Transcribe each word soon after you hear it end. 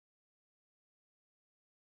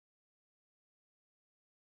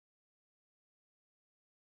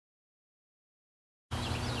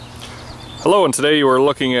Hello, and today you are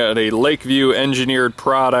looking at a Lakeview Engineered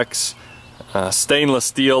Products stainless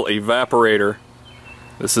steel evaporator.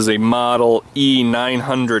 This is a model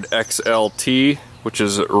E-900XLT, which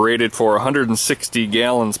is rated for 160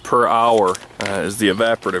 gallons per hour is the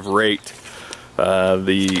evaporative rate.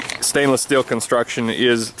 The stainless steel construction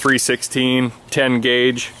is 316 10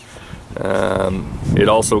 gauge. It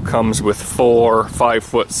also comes with 4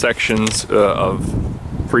 5-foot sections of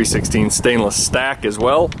 316 stainless stack as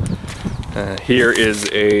well. Here is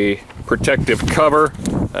a protective cover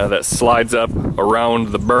that slides up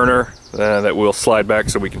around the burner that will slide back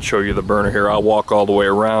so we can show you the burner here. I'll walk all the way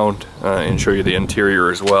around and show you the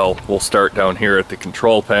interior as well. We'll start down here at the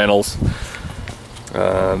control panels.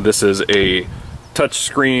 This is a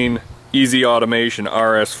touchscreen easy automation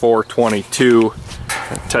RS-422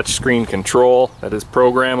 touchscreen control that is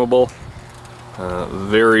programmable.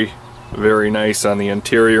 Very nice on the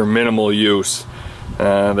interior, minimal use.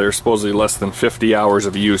 There's supposedly less than 50 hours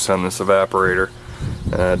of use on this evaporator.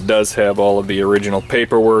 It does have all of the original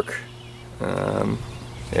paperwork, and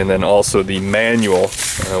then also the manual,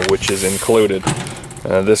 which is included.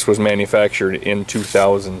 This was manufactured in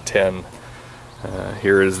 2010.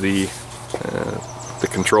 Here is the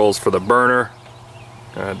controls for the burner.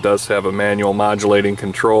 It does have a manual modulating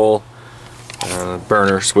control,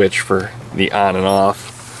 burner switch for the on and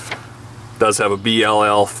off. It does have a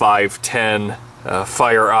BLL 510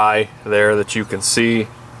 fire eye there that you can see.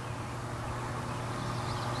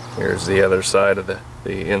 Here's the other side of the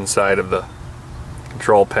inside of the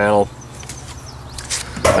control panel.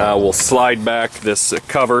 We'll slide back this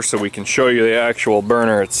cover so we can show you the actual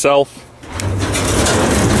burner itself.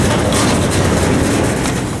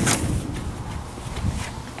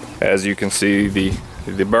 As you can see, the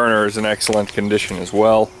burner is in excellent condition as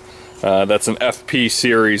well. That's an FP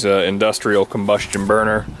series industrial combustion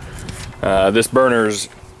burner. This burner is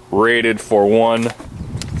rated for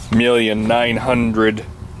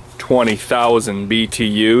 1,920,000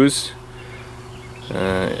 BTUs.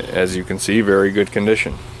 As you can see, very good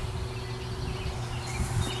condition.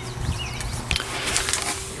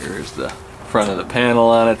 Here's the front of the panel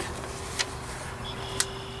on it.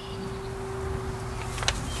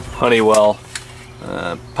 Honeywell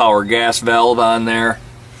power gas valve on there.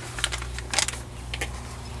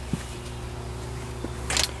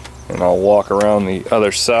 And I'll walk around the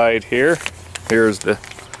other side here. Here's the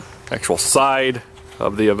actual side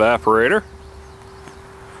of the evaporator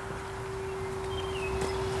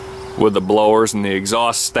with the blowers and the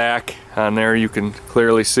exhaust stack on there, you can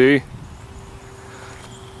clearly see.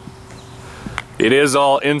 It is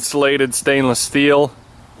all insulated stainless steel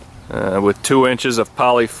with 2 inches of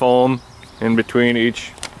poly foam in between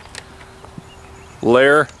each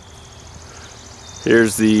layer.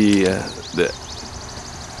 Here's the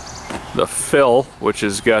fill, which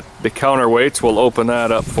has got the counterweights. We'll open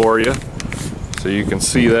that up for you so you can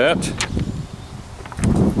see that.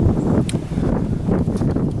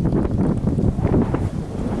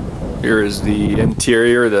 Here is the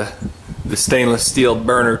interior, the stainless steel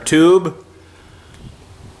burner tube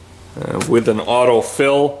with an auto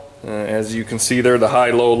fill. As you can see there, the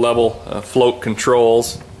high-low level float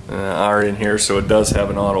controls are in here, so it does have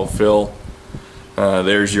an auto fill.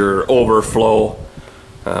 There's your overflow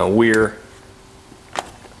Weir.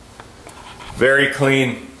 Very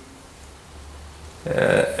clean,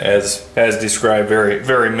 as described.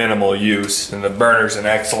 Very minimal use, and the burner's in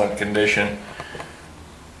excellent condition.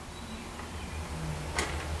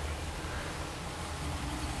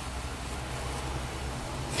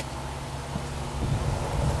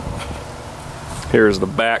 Here's the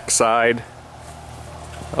back side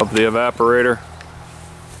of the evaporator.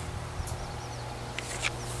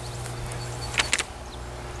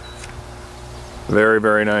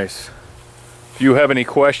 Very nice. If you have any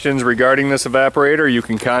questions regarding this evaporator, you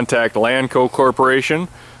can contact Lanco Corporation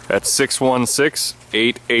at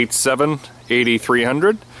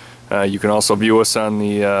 616-887-8300. You can also view us on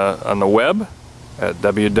the web at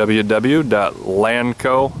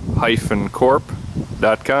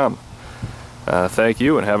www.lanco-corp.com. Thank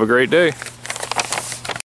you and have a great day.